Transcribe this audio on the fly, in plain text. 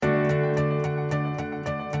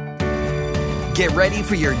Get ready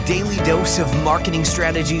for your daily dose of marketing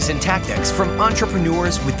strategies and tactics from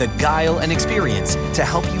entrepreneurs with the guile and experience to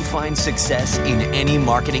help you find success in any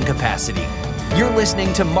marketing capacity. You're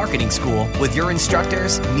listening to Marketing School with your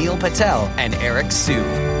instructors, Neil Patel and Eric Siu.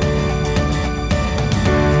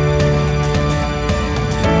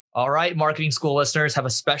 All right, Marketing School listeners, have a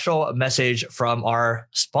special message from our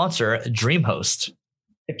sponsor, DreamHost.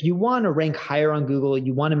 If you want to rank higher on Google,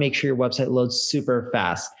 you want to make sure your website loads super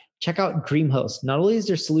fast. Check out DreamHost. Not only is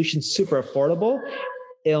their solution super affordable,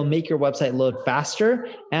 it'll make your website load faster,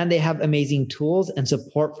 and they have amazing tools and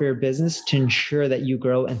support for your business to ensure that you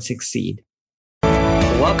grow and succeed.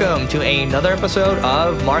 Welcome to another episode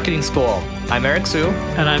of Marketing School. I'm Eric Siu.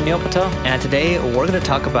 And I'm Neil Patel. And today we're going to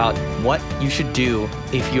talk about what you should do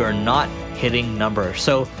if you are not hitting numbers.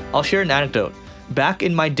 So I'll share an anecdote. Back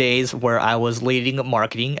in my days where I was leading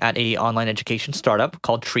marketing at an online education startup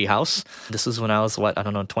called Treehouse, this was when I was,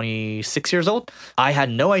 26 years old. I had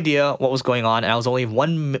no idea what was going on, and I was only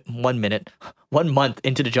one month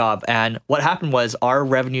into the job. And what happened was our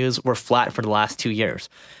revenues were flat for the last 2 years.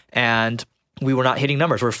 And we were not hitting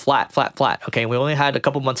numbers. We're flat. Okay, we only had a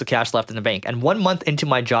couple months of cash left in the bank. And 1 month into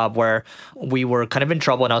my job where we were kind of in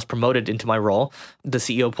trouble and I was promoted into my role, the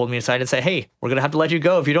CEO pulled me aside and said, "Hey, we're going to have to let you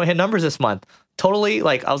go if you don't hit numbers this month." Totally,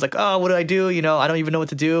 I was like, oh, what do I do? I don't even know what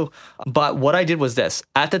to do. But what I did was this.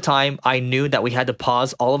 At the time, I knew that we had to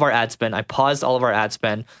pause all of our ad spend. I paused all of our ad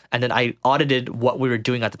spend, and then I audited what we were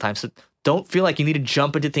doing at the time. So don't feel like you need to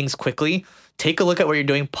jump into things quickly. Take a look at what you're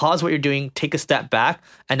doing, pause what you're doing, take a step back,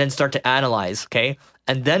 and then start to analyze, okay?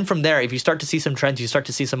 And then from there, if you start to see some trends, you start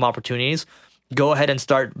to see some opportunities, go ahead and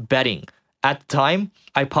start betting. At the time,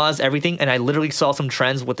 I paused everything and I literally saw some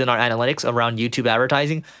trends within our analytics around YouTube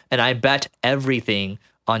advertising, and I bet everything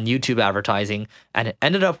on YouTube advertising, and it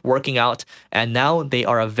ended up working out, and now they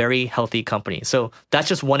are a very healthy company. So that's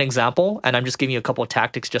just one example, and I'm just giving you a couple of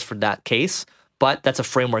tactics just for that case, but that's a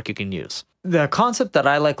framework you can use. The concept that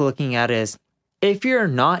I like looking at is, if you're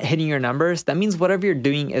not hitting your numbers, that means whatever you're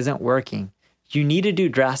doing isn't working. You need to do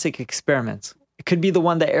drastic experiments. It could be the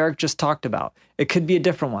one that Eric just talked about. It could be a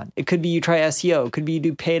different one. It could be you try SEO. It could be you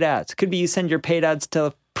do paid ads. It could be you send your paid ads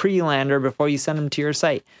to Prelander before you send them to your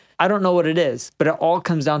site. I don't know what it is, but it all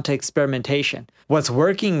comes down to experimentation. What's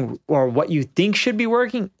working or what you think should be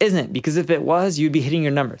working isn't, because if it was, you'd be hitting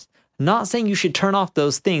your numbers. Not saying you should turn off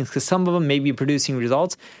those things because some of them may be producing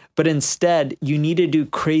results, but instead you need to do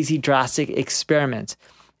crazy drastic experiments.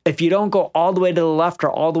 If you don't go all the way to the left or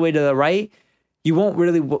all the way to the right, you won't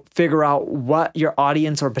really figure out what your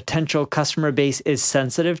audience or potential customer base is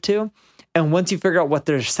sensitive to. And once you figure out what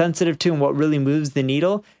they're sensitive to and what really moves the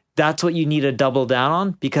needle, that's what you need to double down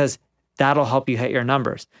on, because that'll help you hit your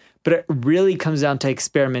numbers. But it really comes down to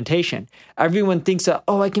experimentation. Everyone thinks that,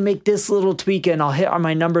 I can make this little tweak and I'll hit on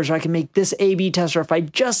my numbers, or I can make this A/B test, or if I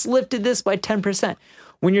just lifted this by 10%.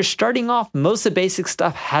 When you're starting off, most of the basic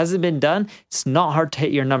stuff hasn't been done. It's not hard to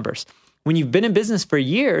hit your numbers. When you've been in business for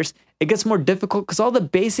years, it gets more difficult because all the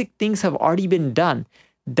basic things have already been done.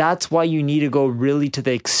 That's why you need to go really to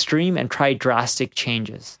the extreme and try drastic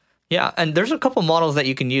changes. Yeah, and there's a couple models that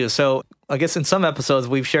you can use. So I guess in some episodes,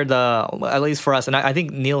 we've shared at least for us, and I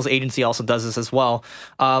think Neil's agency also does this as well.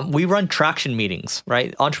 We run traction meetings,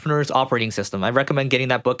 right? Entrepreneur's Operating System. I recommend getting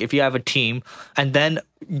that book if you have a team, and then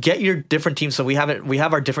get your different teams. So we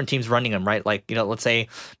have our different teams running them, right? Let's say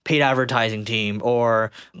paid advertising team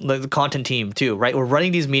or the content team too, right? We're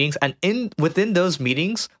running these meetings, and within those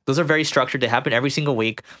meetings, those are very structured. They happen every single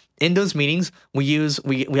week. In those meetings, we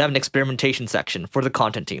have an experimentation section for the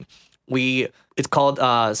content team. It's called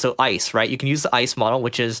ICE, right? You can use the ICE model,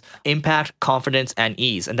 which is impact, confidence, and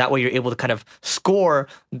ease, and that way you're able to kind of score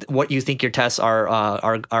what you think your tests are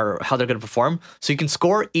how they're going to perform. So you can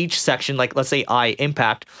score each section, like let's say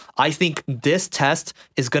impact. I think this test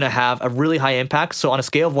is going to have a really high impact. So on a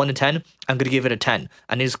scale of 1 to 10, I'm going to give it a 10.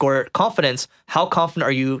 And you score confidence. How confident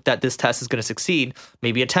are you that this test is going to succeed?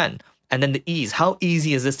 Maybe a 10. And then the ease, how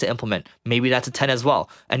easy is this to implement? Maybe that's a 10 as well.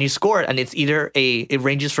 And you score it, and it's either it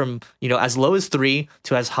ranges from, as low as 3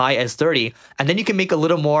 to as high as 30. And then you can make a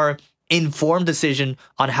little more informed decision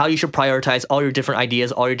on how you should prioritize all your different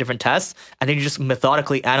ideas, all your different tests, and then you're just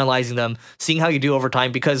methodically analyzing them, seeing how you do over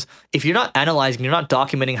time. Because if you're not analyzing, you're not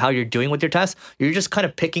documenting how you're doing with your tests, you're just kind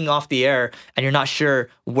of picking off the air and you're not sure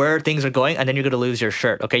where things are going, and then you're going to lose your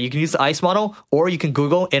shirt. Okay, you can use the ICE model, or you can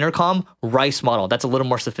Google Intercom RICE model. That's a little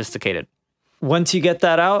more sophisticated. Once you get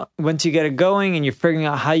that out, once you get it going and you're figuring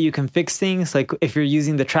out how you can fix things, like if you're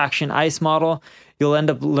using the Traction ICE model, you'll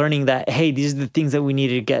end up learning that, hey, these are the things that we need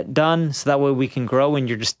to get done so that way we can grow, and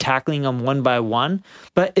you're just tackling them one by one.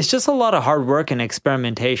 But it's just a lot of hard work and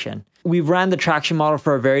experimentation. we've ran the traction model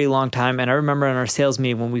for a very long time. And I remember in our sales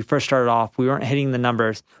meeting, when we first started off, we weren't hitting the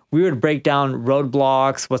numbers. We would break down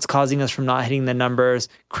roadblocks, what's causing us from not hitting the numbers,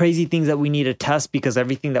 crazy things that we need to test because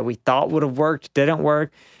everything that we thought would have worked didn't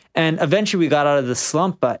work. And eventually we got out of the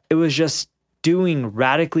slump, but it was just doing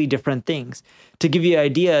radically different things. To give you an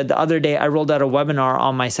idea, the other day I rolled out a webinar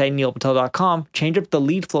on my site, neilpatel.com, change up the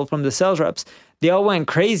lead flow from the sales reps. They all went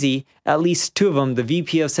crazy, at least two of them, the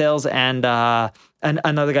VP of sales and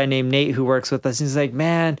another guy named Nate who works with us. He's like,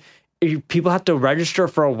 man, people have to register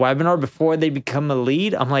for a webinar before they become a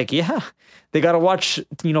lead. I'm like, yeah, they got to watch,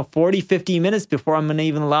 40, 50 minutes before I'm going to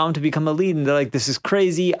even allow them to become a lead. And they're like, this is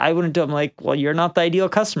crazy. I wouldn't do it. I'm like, well, you're not the ideal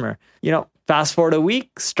customer. Fast forward a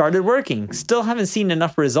week, started working. Still haven't seen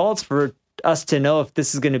enough results for us to know if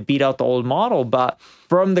this is going to beat out the old model. But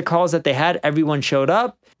from the calls that they had, everyone showed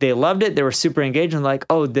up. They loved it. They were super engaged and like,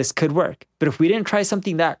 oh, this could work. But if we didn't try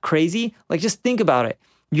something that crazy, like just think about it.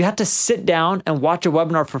 You have to sit down and watch a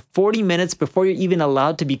webinar for 40 minutes before you're even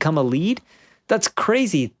allowed to become a lead. That's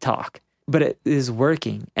crazy talk, but it is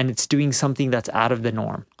working and it's doing something that's out of the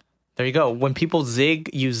norm. There you go. When people zig,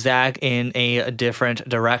 you zag in a different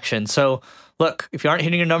direction. So look, if you aren't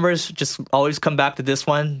hitting your numbers, just always come back to this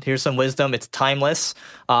one. Here's some wisdom. It's timeless.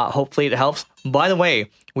 Hopefully it helps. By the way,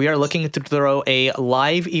 we are looking to throw a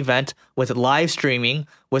live event with live streaming,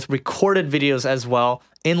 with recorded videos as well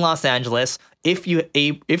in Los Angeles. If you're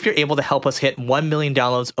able to help us hit 1 million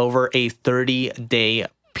downloads over a 30-day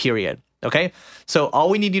period. Okay? So all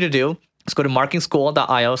we need you to do, let's go to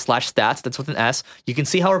marketingschool.io/stats. That's with an S. You can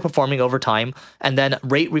see how we're performing over time, and then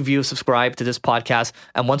rate, review, subscribe to this podcast.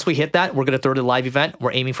 And once we hit that, we're going to throw the live event.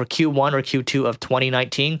 We're aiming for Q1 or Q2 of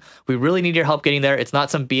 2019. We really need your help getting there. It's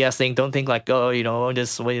not some BS thing. Don't think like,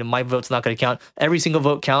 my vote's not going to count. Every single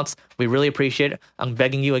vote counts. We really appreciate it. I'm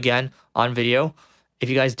begging you again on video. If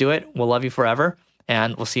you guys do it, we'll love you forever,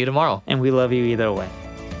 and we'll see you tomorrow. And we love you either way.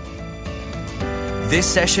 This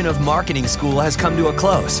session of Marketing School has come to a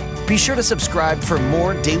close. Be sure to subscribe for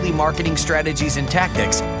more daily marketing strategies and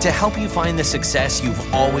tactics to help you find the success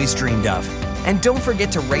you've always dreamed of. And don't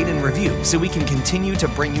forget to rate and review so we can continue to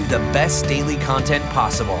bring you the best daily content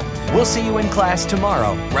possible. We'll see you in class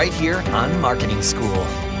tomorrow, right here on Marketing School.